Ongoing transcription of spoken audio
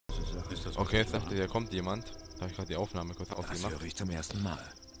Okay, jetzt dachte ich, da kommt jemand. Da habe ich gerade die Aufnahme kurz Das ausgemacht. höre ich zum ersten Mal.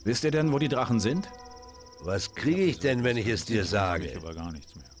 Wisst ihr denn, wo die Drachen sind? Was kriege ich denn, wenn ich es dir sage? Aber gar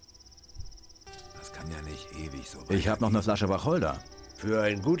nichts mehr. Das kann ja nicht ewig so Ich habe noch eine Flasche Wacholder. Für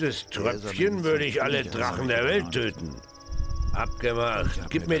ein gutes Tröpfchen würde ich alle Drachen der Welt töten. Abgemacht.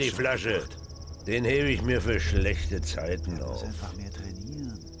 Gib mir die Flasche. Den hebe ich mir für schlechte Zeiten auf. Einfach mehr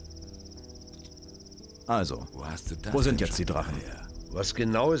trainieren. Also, Wo hast du das wo sind denn jetzt die schon Drachen? her? Was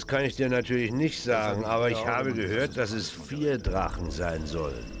genau ist, kann ich dir natürlich nicht sagen, aber ich habe gehört, dass es 4 Drachen sein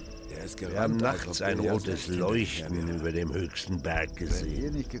sollen. Der ist Wir haben gerannt, als nachts ob ein der ja rotes selbst hinterher Leuchten wäre. über dem höchsten Berg Wenn gesehen.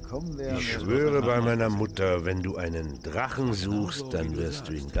 wir nicht gekommen wären, Ich wäre schwöre bei meiner Mutter, wenn du einen Drachen suchst, dann wirst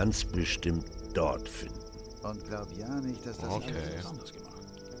du ihn ganz bestimmt dort finden. und glaub ja nicht, dass das Okay. alles Anders gemacht.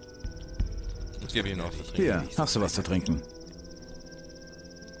 Jetzt gebe ich noch was zu trinken. Hier, hast du was zu trinken?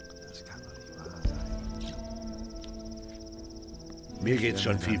 Das kann doch nicht wahr sein. Mir geht's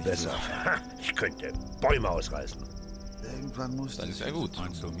schon viel besser. Ich könnte Bäume ausreißen. Irgendwann muss Dann das ist ja gut.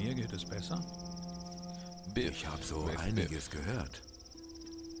 Meinst du, mir geht es besser? Biff. Ich habe so Biff, einiges gehört.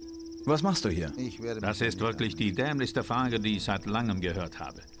 Was machst du hier? Ich werde Das mich ist nicht wirklich die dämlichste Frage, die ich seit langem gehört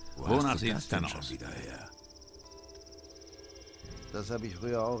habe. Wo Wonach hast du sieht das es denn denn schon aus? wieder her? Das habe ich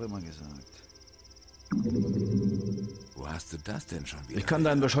früher auch immer gesagt. Wo hast du das denn schon wieder Ich kann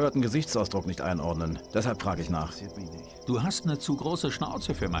her? deinen bescheuerten Gesichtsausdruck nicht einordnen. Deshalb frage ich nach. Interessiert mich nicht. Du hast eine zu große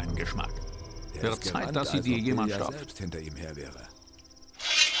Schnauze für meinen Geschmack. Der Wird ist Zeit, gerannt, dass sie als dir ob der jemand ja stopft. selbst hinter ihm her wäre. Das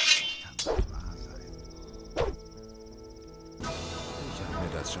kann doch nicht wahr sein. Ich habe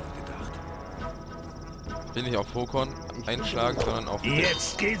mir das schon gedacht. Bin nicht auf Hokon einschlagen, sondern auf...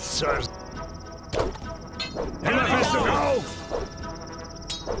 Jetzt geht's zur... Helferfestung auf!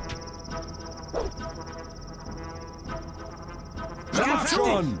 Schlaf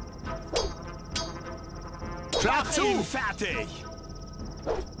schon! Schlag zu! Fertig!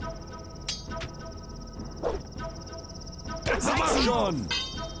 Mach schon!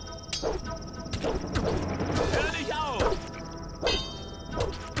 Hör nicht auf!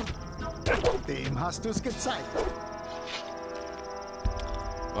 Dem hast du's gezeigt.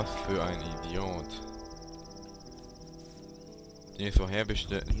 Was für ein Idiot. Den ist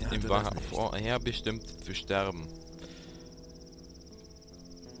vorherbestimmt, ihm war vorherbestimmt zu sterben.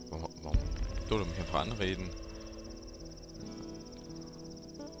 Warum? Du mich einfach anreden.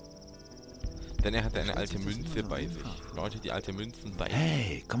 Denn er hatte eine alte Münze bei sich. Leute, die alte Münzen bei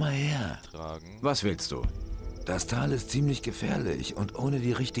Hey, komm mal her. sich tragen. Was willst du? Das Tal ist ziemlich gefährlich und ohne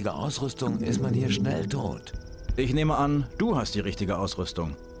die richtige Ausrüstung ist man hier schnell tot. Ich nehme an, du hast die richtige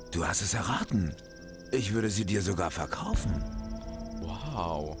Ausrüstung. Du hast es erraten. Ich würde sie dir sogar verkaufen.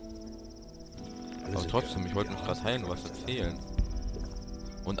 Wow. Aber trotzdem, ich wollte mich gerade heilen, was erzählen.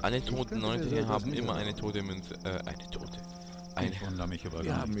 Und alle toten Leute hier haben immer eine tote Münze, eine tote. Eine Ich wundere mich über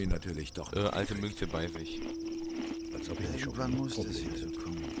Wir gar haben nichts. ihn natürlich doch alte Münze bei sich. Als ob ich nicht schon Irgendwann muss das hier so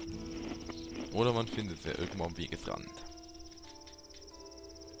kommen. Oder man findet sie irgendwo am Wegesrand.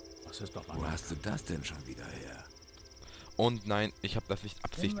 Das ist doch Wo hast du das denn schon wieder her? Und nein, ich habe das nicht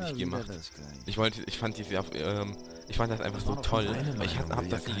absichtlich Immer wieder gemacht. das Gleiche. Ich fand ich fand das einfach so toll. Deine Ich Meinung hab will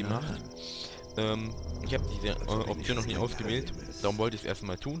das ja nie keiner gemacht. hören. Ich habe diese Option noch nie ausgewählt. Darum wollte ich es erst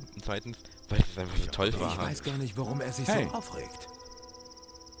mal tun. Und zweitens, weil es einfach so toll Ich war. weiß gar nicht, warum er sich Hey. so aufregt.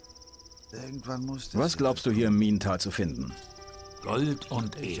 Irgendwann muss das Was hier glaubst du hier im Minental zu finden? Gold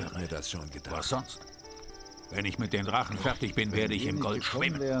und Ich habe mir Ehre. das schon gedacht. Was sonst? Wenn ich mit den Drachen fertig bin, werde ich Wenn im wir Gold nicht gekommen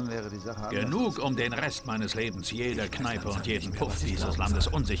schwimmen. wären, wäre die Sache anders. Genug, um den Rest meines Lebens jede Kneipe und langsam jeden nicht mehr, Puff was ich dieses glauben Landes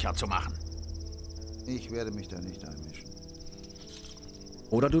soll. unsicher zu machen. Ich werde mich da nicht einmischen.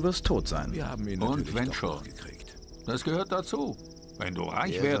 Oder du wirst tot sein. Wir haben ihn Und natürlich wenn doch schon. noch gekriegt. Das gehört dazu. Wenn du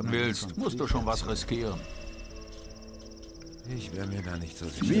reich Der werden sammelt willst, von musst du schon was riskieren. Ich wäre mir da nicht so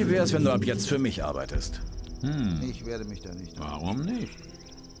sicher. Wie wär's, wenn du ab jetzt für mich arbeitest? Ich werde mich da nicht einmischen. Warum nicht?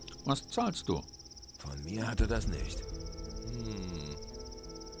 Was zahlst du? Von mir hatte das nicht.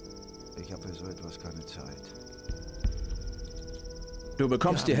 Ich habe für so etwas keine Zeit. Du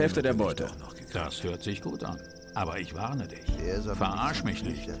bekommst die Wir haben ihn Hälfte der natürlich Beute. doch noch gekriegt. Das hört sich gut an. Aber ich warne dich. Der soll mir Verarsch mich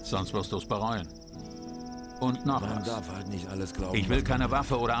nichts nicht, erzählen. sonst wirst du es bereuen. Und noch Man was. darf halt nicht alles glauben. Ich will was keine man-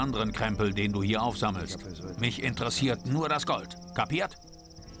 Waffe oder anderen Krempel, den du hier aufsammelst. Mich interessiert nur das Gold. Kapiert?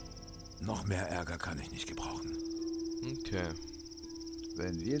 Noch mehr Ärger kann ich nicht gebrauchen. Okay.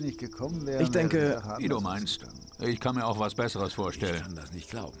 Wenn wir nicht gekommen wären, Ich denke, wäre die Sache Wie du anders meinst. ausgegangen. Ich kann mir auch was Besseres Ich vorstellen. kann das nicht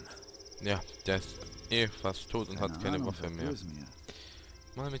glauben. Ja, der ist fast tot und hat keine Ahnung, Waffe mehr. verblöß mir.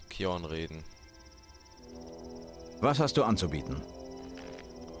 Mal mit Kion reden. Was hast du anzubieten?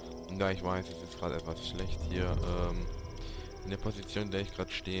 Da ich weiß, es ist gerade etwas schlecht hier, in der Position, in der ich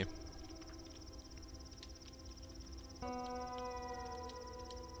gerade stehe.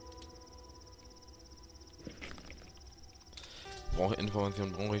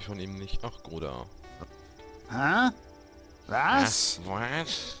 Informationen brauche ich von ihm nicht. Ach, Bruder. Hä? Was?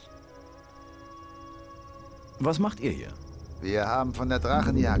 Was? Was macht ihr hier? Wir haben von der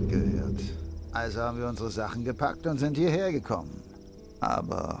Drachenjagd gehört. Also haben wir unsere Sachen gepackt und sind hierher gekommen.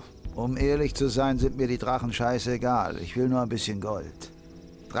 Aber um ehrlich zu sein, sind mir die Drachen scheißegal. Ich will nur ein bisschen Gold.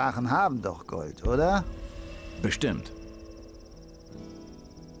 Drachen haben doch Gold, oder? Bestimmt.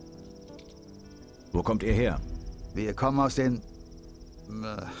 Wo kommt ihr her? Wir kommen aus den...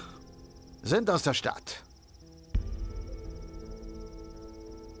 sind aus der Stadt.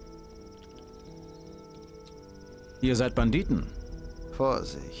 Ihr seid Banditen.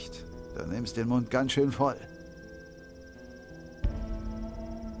 Vorsicht, du nimmst den Mund ganz schön voll.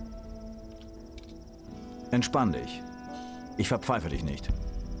 Entspann dich. Ich verpfeife dich nicht.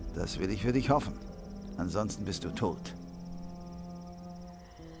 Das will ich für dich hoffen. Ansonsten bist du tot.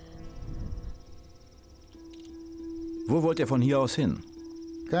 Wo wollt ihr von hier aus hin?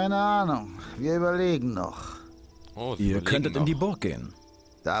 Keine Ahnung, wir überlegen noch. Oh, sie Ihr überlegen könntet in noch. die Burg gehen.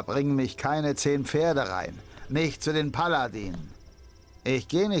 Da bringen mich keine 10 Pferde rein. Nicht zu den Paladinen. Ich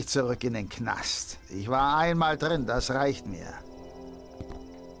gehe nicht zurück in den Knast. Ich war einmal drin, das reicht mir.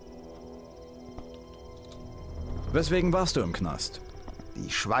 Weswegen warst du im Knast?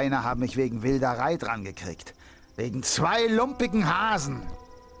 Die Schweine haben mich wegen Wilderei dran gekriegt. Wegen 2 lumpigen Hasen.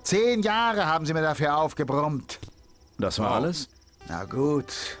 10 Jahre haben sie mir dafür aufgebrummt. Das war alles? Na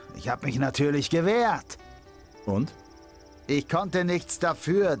gut, ich habe mich natürlich gewehrt. Und? Ich konnte nichts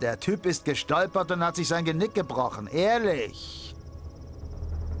dafür. Der Typ ist gestolpert und hat sich sein Genick gebrochen. Ehrlich.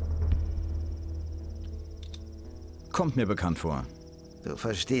 Kommt mir bekannt vor. Du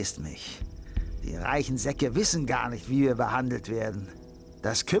verstehst mich. Die reichen Säcke wissen gar nicht, wie wir behandelt werden.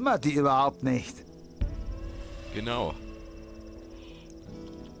 Das kümmert die überhaupt nicht. Genau.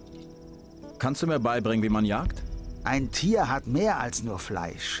 Kannst du mir beibringen, wie man jagt? Ein Tier hat mehr als nur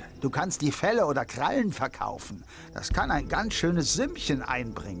Fleisch. Du kannst die Felle oder Krallen verkaufen. Das kann ein ganz schönes Sümmchen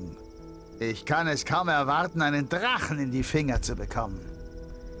einbringen. Ich kann es kaum erwarten, einen Drachen in die Finger zu bekommen.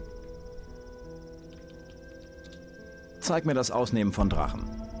 Zeig mir das Ausnehmen von Drachen.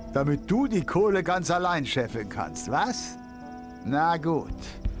 Damit du die Kohle ganz allein scheffeln kannst, was? Na gut,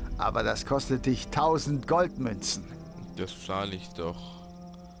 aber das kostet dich 1000 Goldmünzen. Das zahle ich doch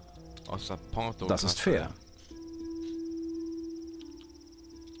aus der Porto. Das ist fair.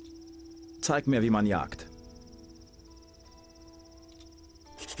 Zeig mir, wie man jagt.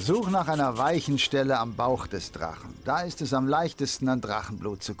 Such nach einer weichen Stelle am Bauch des Drachen. Da ist es am leichtesten, an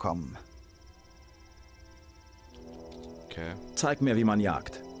Drachenblut zu kommen. Okay. Zeig mir, wie man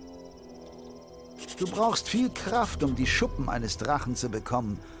jagt. Du brauchst viel Kraft, um die Schuppen eines Drachen zu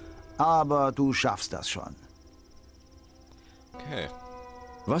bekommen. Aber du schaffst das schon. Okay.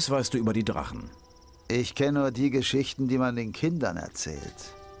 Was weißt du über die Drachen? Ich kenne nur die Geschichten, die man den Kindern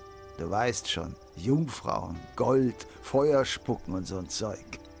erzählt. Du weißt schon, Jungfrauen, Gold, Feuer spucken und so ein Zeug.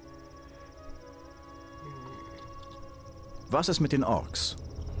 Was ist mit den Orks?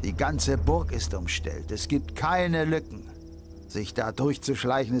 Die ganze Burg ist umstellt. Es gibt keine Lücken. Sich da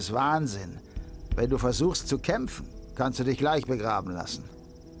durchzuschleichen ist Wahnsinn. Wenn du versuchst zu kämpfen, kannst du dich gleich begraben lassen.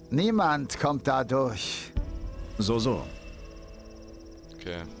 Niemand kommt da durch. So.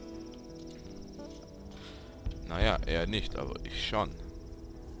 Okay. Naja, er nicht, aber ich schon.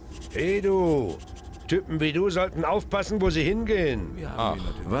 Hey du! Typen wie du sollten aufpassen, wo sie hingehen. Ach,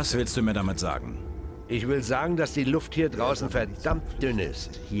 Was willst du mir damit sagen? Ich will sagen, dass die Luft hier draußen verdammt dünn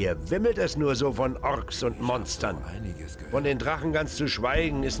ist. Hier wimmelt es nur so von Orks und Monstern. Von den Drachen ganz zu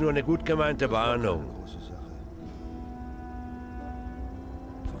schweigen, ist nur eine gut gemeinte Warnung.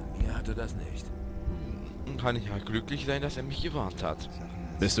 Von mir hatte das nicht. kann ich ja glücklich sein, dass er mich gewarnt hat.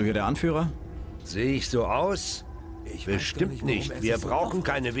 Bist du hier der Anführer? Sehe ich so aus? Bestimmt nicht. Wir brauchen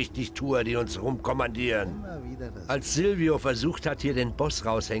keine Wichtigtuer, die uns rumkommandieren. Als Silvio versucht hat, hier den Boss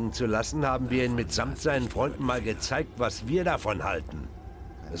raushängen zu lassen, haben wir ihn mitsamt seinen Freunden mal gezeigt, was wir davon halten.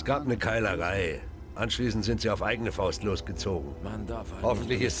 Es gab eine Keilerei. Anschließend sind sie auf eigene Faust losgezogen.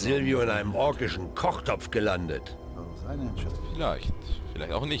 Hoffentlich ist Silvio in einem orkischen Kochtopf gelandet.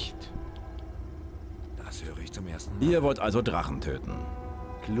 Vielleicht auch nicht. Das höre ich zum ersten Mal. Ihr wollt also Drachen töten.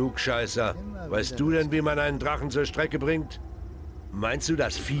 Klugscheißer. Weißt du denn, wie man einen Drachen zur Strecke bringt? Meinst du,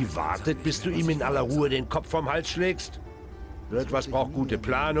 das Vieh wartet, bis du ihm in aller Ruhe den Kopf vom Hals schlägst? So etwas braucht gute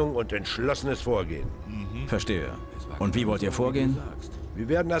Planung und entschlossenes Vorgehen. Verstehe. Und wie wollt ihr vorgehen? Wir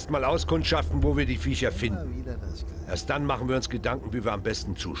werden erstmal auskundschaften, wo wir die Viecher finden. Erst dann machen wir uns Gedanken, wie wir am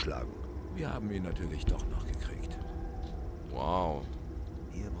besten zuschlagen. Wir haben ihn natürlich doch noch gekriegt. Wow.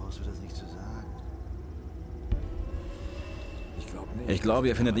 Hier brauchst du das nicht zu sagen. Ich glaube nicht. Ich glaube,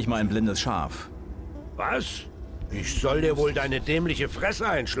 ihr findet nicht mal ein blindes Schaf. Was? Ich soll dir wohl deine dämliche Fresse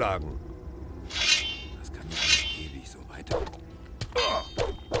einschlagen. Das kann ja nicht ewig so weiter.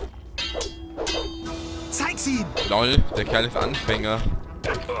 Zeig's ihm! Lol, der Kerl ist Anfänger.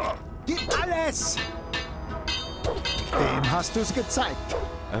 Gib alles! Dem hast du's gezeigt.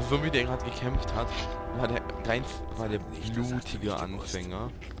 Also so wie der gerade gekämpft hat, war der blutige Anfänger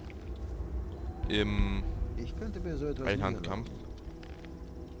im Ich könnte mir so etwas Einhandkampf.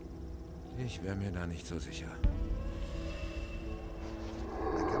 Ich wäre mir da nicht so sicher.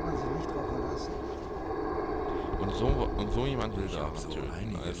 Da kann man sich nicht drauf verlassen. Und so jemand will da So töten.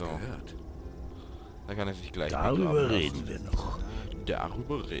 einiges Also, gehört. da kann er sich gleich Darüber begraben reden lassen. wir noch.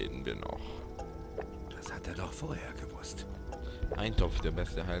 Darüber reden wir noch. Das hat er doch vorher gewusst. Eintopf, der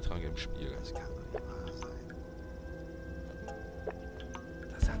beste Heiltrank im Spiel. Das kann doch nicht wahr sein.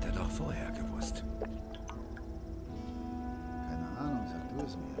 Das hat er doch vorher gewusst. Keine Ahnung, sag du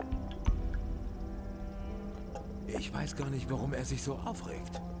es mir. Ich weiß gar nicht, warum er sich so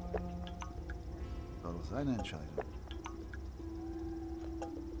aufregt. War doch seine Entscheidung.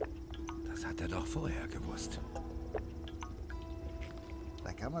 Das hat er doch vorher gewusst.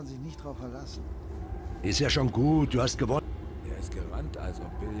 Da kann man sich nicht drauf verlassen. Ist ja schon gut, du hast gewonnen. Er ist gerannt, als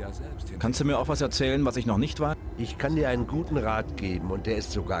ob Bill ja selbst hin. Kannst du mir auch was erzählen, was ich noch nicht weiß? Ich kann dir einen guten Rat geben und der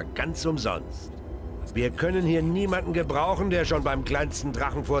ist sogar ganz umsonst. Wir können hier niemanden gebrauchen, der schon beim kleinsten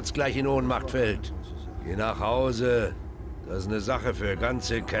Drachenfurz gleich in Ohnmacht fällt. Geh nach Hause. Das ist eine Sache für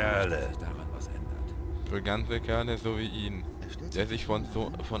ganze Kerle. sich daran was ändert. Für ganze Kerle so wie ihn, der sich von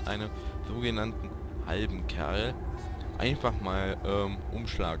einem sogenannten halben Kerl einfach mal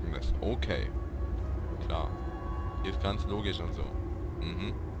umschlagen lässt. Okay. Klar. Ist ganz logisch und so.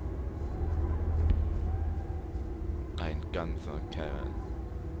 Mhm. Ein ganzer Kerl.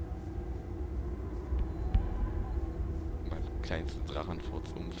 Beim kleinsten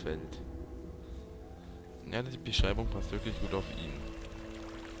Drachenfurz umfällt. Ja, die Beschreibung passt wirklich gut auf ihn.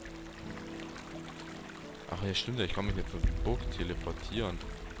 Ach ja, stimmt, ich kann mich jetzt zur Burg teleportieren.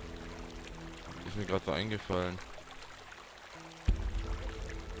 Ist mir gerade so eingefallen.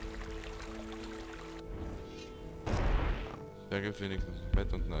 Da gibt es wenigstens ein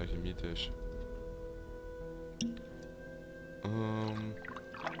Bett und einen Alchemietisch.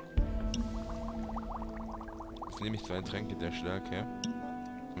 Jetzt nehme ich 2 Tränke der Stärke.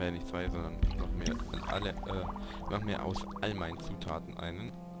 Nicht 2, sondern noch mehr aus all meinen Zutaten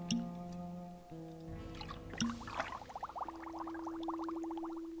einen.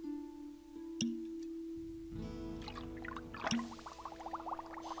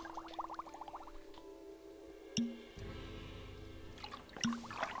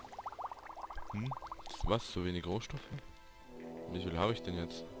 Was? Zu wenig Rohstoffe? Wie viel habe ich denn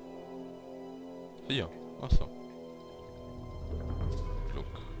jetzt? 4. Achso. Gluck.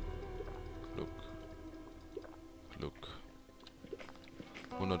 Gluck. Gluck.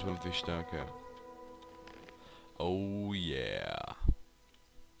 150 Stärke. Oh yeah.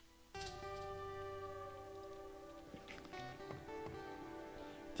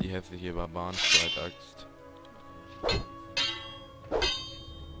 Die hässliche Barbarenstreitaxt.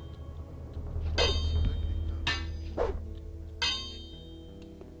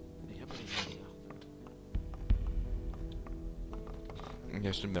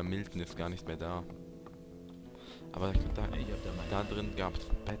 Ja stimmt, der Milton ist gar nicht mehr da. Aber da drin gab es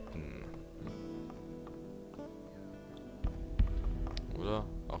Betten. Oder?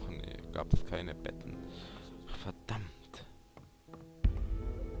 Ach nee, gab es keine Betten. Verdammt.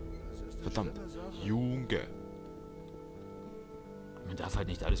 Verdammt. Junge. Man darf halt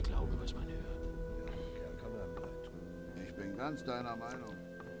nicht alles glauben, was man hört. Ich bin ganz deiner Meinung.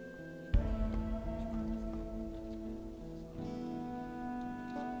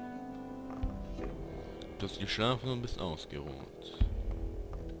 Du hast geschlafen und bist ausgeruht.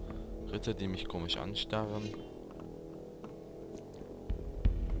 Ritter, die mich komisch anstarren.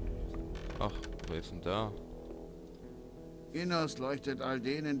 Ach, wer ist denn da? Innos leuchtet all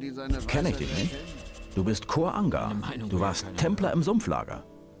denen, die seine Kenn ich Weisheit dich nicht? erkennen. Du bist Chor Anga. Du warst Templer im Sumpflager.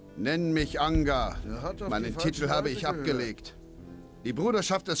 Nenn mich Anga. hat auf Meinen die falschen Titel habe Leute ich gehört. abgelegt. Die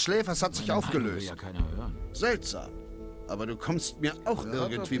Bruderschaft des Schläfers hat sich Will aufgelöst. ja keiner hören. Seltsam. Aber du kommst mir auch Er hat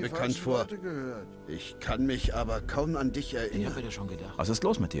auf irgendwie die bekannt falschen vor. Leute gehört. Ich kann mich aber kaum an dich Ich erinnern. habe mir schon gedacht. Was ist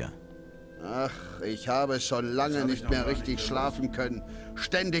los mit dir? Ach, ich habe schon lange nicht mehr richtig schlafen können.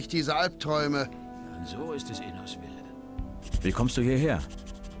 Ständig diese Albträume. Und so ist es Innos Wille. Wie kommst du hierher?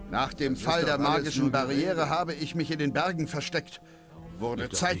 Nach dem Fall doch der alles magischen nur Barriere Gerede. habe ich mich in den Bergen versteckt. Wurde Ich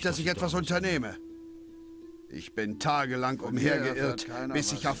dachte Zeit, nicht, dass dass ich ich etwas doch nicht unternehme. Ich bin tagelang hier umhergeirrt, erfährt keiner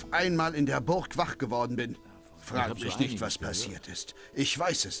bis ich was. auf einmal in der Burg wach geworden bin. Ich Frag hab so mich nicht, einiges was gehört. passiert ist. Ich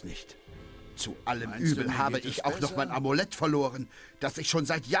weiß es nicht. Zu allem Übel habe ich auch noch mein Amulett verloren, das ich schon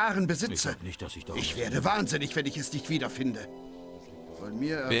seit Jahren besitze. Ich werde wahnsinnig, wenn ich es nicht wiederfinde. Von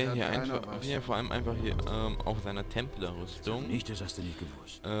mir Wer hier einfach, vor allem einfach hier auf seiner Templerrüstung Das hast du nicht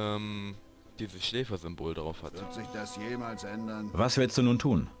gewusst. dieses Schläfersymbol drauf hat. Wird sich das jemals ändern? Was willst du nun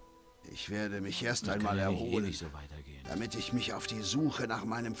tun? Ich werde mich erst einmal erholen, damit ich mich auf die Suche nach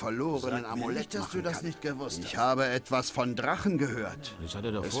meinem verlorenen Amulett machen kann. Nicht gewusst. Ich habe etwas von Drachen gehört.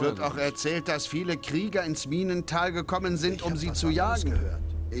 Es wird auch erzählt, dass viele Krieger ins Minental gekommen sind, um sie zu jagen.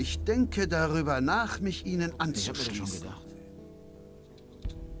 Ich denke darüber nach, mich ihnen anzuschließen.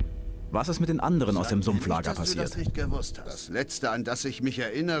 Was ist mit den anderen aus dem Sumpflager passiert? Das Letzte, an das ich mich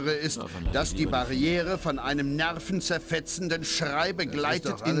erinnere, ist, dass die Barriere von einem nervenzerfetzenden Schrei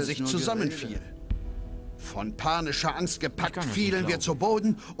begleitet in sich zusammenfiel. Von panischer Angst gepackt fielen wir zu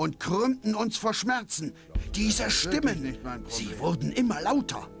Boden und krümmten uns vor Schmerzen. Diese Stimmen, sie wurden immer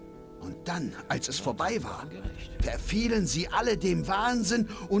lauter. Und dann, als es vorbei war, verfielen sie alle dem Wahnsinn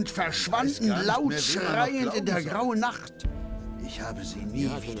und verschwanden laut schreiend in der grauen Nacht. Ich habe sie nie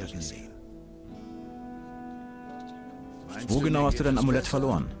wieder gesehen. Wo genau hast du dein Amulett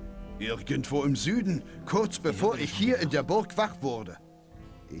verloren? Irgendwo im Süden, kurz bevor ich hier in der Burg wach wurde.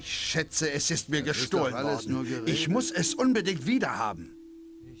 Ich schätze, es ist mir gestohlen worden. Ich muss es unbedingt wiederhaben.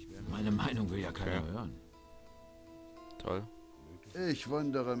 Meine Meinung will ja keiner hören. Toll. Ich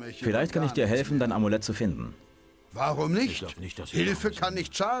wundere mich. Vielleicht kann ich dir helfen, dein Amulett zu finden. Warum nicht? Hilfe kann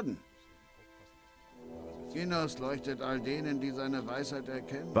nicht schaden. Kinos leuchtet all denen, die seine Weisheit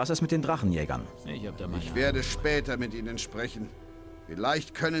erkennen. Was ist mit den Drachenjägern? Ich werde später mit ihnen sprechen.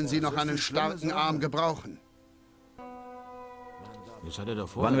 Vielleicht können sie noch einen starken Arm gebrauchen.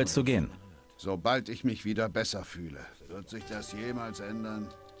 Wann willst du gehen? Sobald ich mich wieder besser fühle. Wird sich das jemals ändern?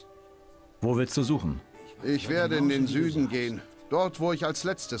 Wo willst du suchen? Ich werde in den Süden gehen. Dort, wo ich als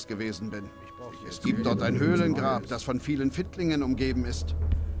letztes gewesen bin. Es gibt dort ein Höhlengrab, das von vielen Fittlingen umgeben ist.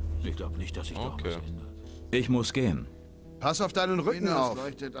 Ich glaube nicht, dass sich da was ändert. Ich muss gehen. Pass auf deinen Rücken auf.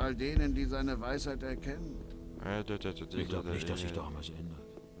 Leuchtet all denen, die seine Weisheit erkennen. Ich glaube nicht, dass sich da was ändert.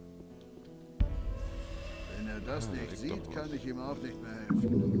 Wenn er das nicht sieht, kann ich ihm auch nicht mehr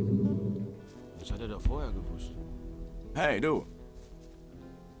helfen. Das hat er doch vorher gewusst. Hey, du.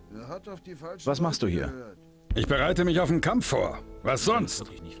 Er hat auf die falsche Was machst du hier? gehört. Ich bereite mich auf den Kampf vor. Was sonst?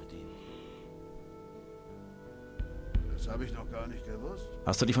 Das habe ich noch gar nicht gewusst.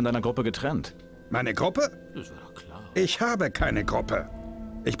 Hast du dich von deiner Gruppe getrennt? Meine Gruppe? Das war doch klar. Ich habe keine Gruppe.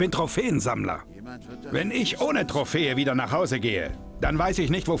 Ich bin Trophäensammler. Wenn ich ohne Trophäe wieder nach Hause gehe, dann weiß ich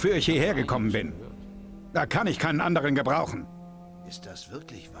nicht, wofür ich hierher gekommen bin. Da kann ich keinen anderen gebrauchen. Ist das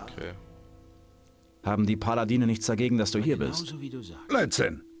wirklich wahr? Okay. Haben die Paladine nichts dagegen, dass du hier bist?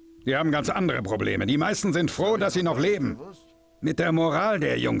 Blödsinn. Die haben ganz andere Probleme. Die meisten sind froh, dass sie noch leben. Mit der Moral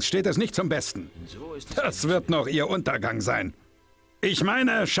der Jungs steht es nicht zum Besten. Das wird noch ihr Untergang sein. Ich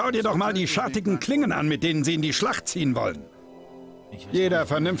meine, schau dir doch mal die schartigen Klingen an, mit denen sie in die Schlacht ziehen wollen. Jeder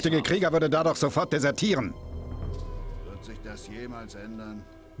vernünftige Krieger würde da doch sofort desertieren. Wird sich das jemals ändern?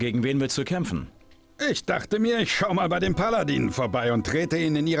 Gegen wen willst du kämpfen? Ich dachte mir, ich schau mal bei den Paladinen vorbei und trete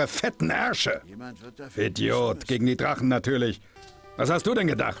ihnen in ihre fetten Ärsche. Idiot, gegen die Drachen natürlich. Was hast du denn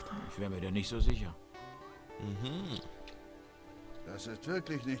gedacht? Ich wäre mir da nicht so sicher. Das ist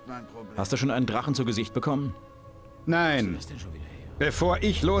wirklich nicht mein Problem. Hast du schon einen Drachen zu Gesicht bekommen? Nein. Bevor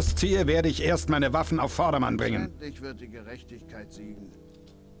ich losziehe, werde ich erst meine Waffen auf Vordermann bringen. Endlich wird die Gerechtigkeit siegen.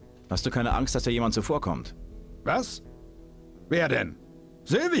 Hast du keine Angst, dass dir jemand zuvorkommt? Was? Wer denn?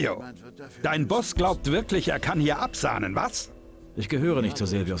 Silvio! Dein Boss glaubt wirklich, er kann hier absahnen, was? Ich gehöre nicht zu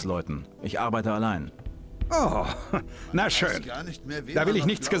Silvios Leuten. Ich arbeite allein. Oh, na schön. Da will ich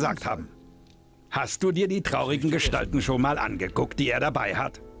nichts gesagt haben. Hast du dir die traurigen Gestalten schon mal angeguckt, die er dabei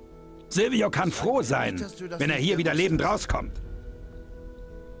hat? Silvio kann froh sein, wenn er hier wieder lebend rauskommt.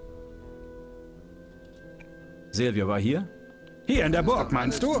 Silvio war hier? Hier in der Burg,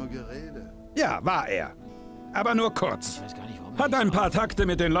 meinst du? Ja, war er. Aber nur kurz. Hat ein paar Takte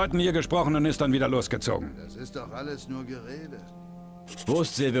mit den Leuten hier gesprochen und ist dann wieder losgezogen. Das ist doch alles nur Gerede. Wo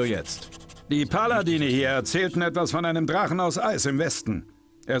ist Silvio jetzt? Die Paladine hier erzählten etwas von einem Drachen aus Eis im Westen.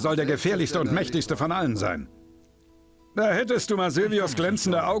 Er soll der gefährlichste und mächtigste von allen sein. Da hättest du mal Silvios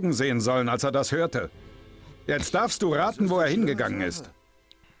glänzende Augen sehen sollen, als er das hörte. Jetzt darfst du raten, wo er hingegangen ist.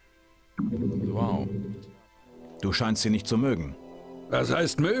 Wow. Du scheinst ihn nicht zu mögen. Was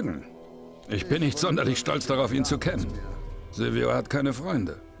heißt mögen? Ich bin nicht sonderlich stolz darauf, ihn zu kennen. Silvio hat keine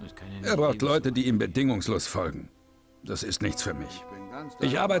Freunde. Er braucht Leute, die ihm bedingungslos folgen. Das ist nichts für mich.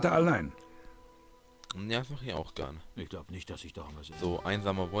 Ich arbeite allein. Ja, das mache ich auch gerne. Ich glaube nicht, dass ich da was... So,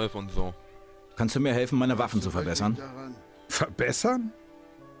 einsamer Wolf und so. Kannst du mir helfen, meine Waffen zu verbessern? Verbessern?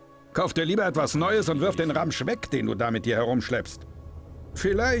 Kauf dir lieber etwas Neues und wirf den Ramsch weg, den du da mit dir herumschleppst.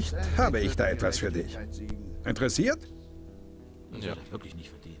 Vielleicht habe ich da etwas für dich. Interessiert? Ja.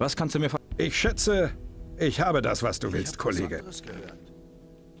 Was kannst du mir... Ich schätze, ich habe das, was du willst, Kollege.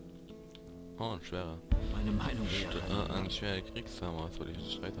 Oh, ein schwerer. Meine Meinung wäre... Ein schwerer Kriegshammer, was soll ich ein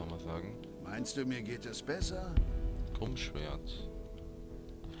Streithammer sagen? Meinst du, mir geht es besser? Krummschwert.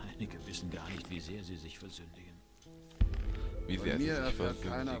 Einige wissen gar nicht, wie sehr sie sich versündigen. Wie Von sehr sie mir sich erfährt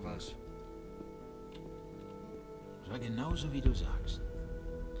keiner versündigen. was. Das war genauso, wie du sagst.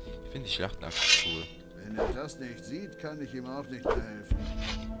 Ich finde die Schlachtnacht cool. Wenn er das nicht sieht, kann ich ihm auch nicht mehr helfen.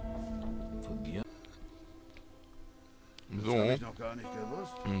 Von mir? Das habe ich noch gar nicht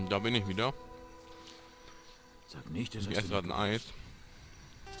gewusst. Da bin ich wieder. Sag nicht, dass Ich esse gerade ein Eis.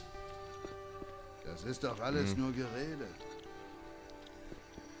 Das ist doch alles nur Gerede.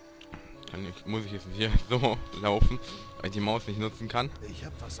 Muss ich jetzt hier so laufen, weil ich die Maus nicht nutzen kann? Ich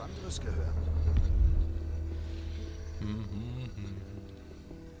habe was anderes gehört.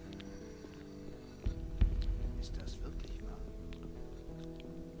 Ist das wirklich wahr?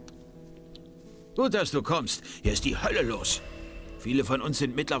 Gut, dass du kommst. Hier ist die Hölle los. Viele von uns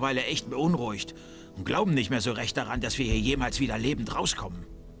sind mittlerweile echt beunruhigt und glauben nicht mehr so recht daran, dass wir hier jemals wieder lebend rauskommen.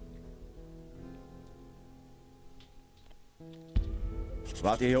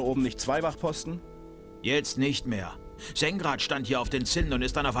 Wart ihr hier oben nicht 2 Wachposten? Jetzt nicht mehr. Sengrad stand hier auf den Zinnen und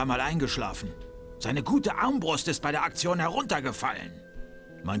ist dann auf einmal eingeschlafen. Seine gute Armbrust ist bei der Aktion heruntergefallen.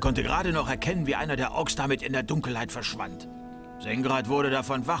 Man konnte gerade noch erkennen, wie einer der Orks damit in der Dunkelheit verschwand. Sengrad wurde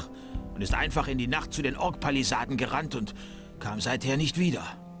davon wach und ist einfach in die Nacht zu den Ork-Palisaden gerannt und kam seither nicht wieder.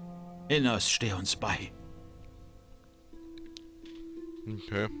 Innos, steh uns bei.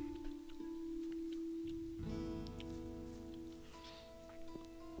 Okay.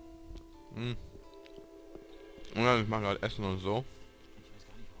 Und dann ich mache gerade Essen und so.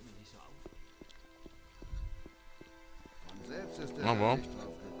 Von selbst ist er Aber nicht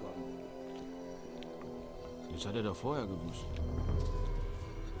drauf gekommen. Das hat er doch vorher gewusst.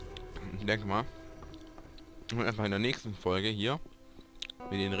 ich denke mal, und erstmal in der nächsten Folge hier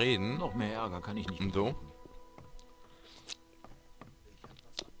mit den Reden Noch mehr Ärger kann ich nicht. und so.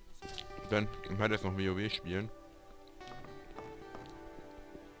 Dann ich werde jetzt noch WoW spielen.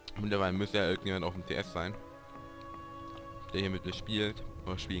 Mittlerweile müsste ja irgendjemand auf dem TS sein, der hier mit mir spielt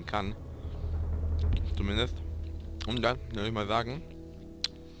oder spielen kann. Zumindest. Und dann würde ich mal sagen,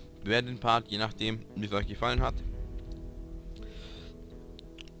 bewertet den Part, je nachdem, wie es euch gefallen hat.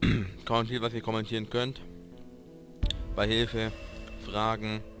 Kommentiert, was ihr kommentieren könnt. Bei Hilfe,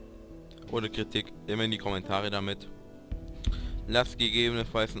 Fragen oder Kritik immer in die Kommentare damit. Lasst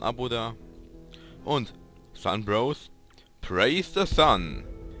gegebenenfalls ein Abo da. Und Sun Bros, praise the Sun.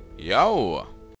 Yo!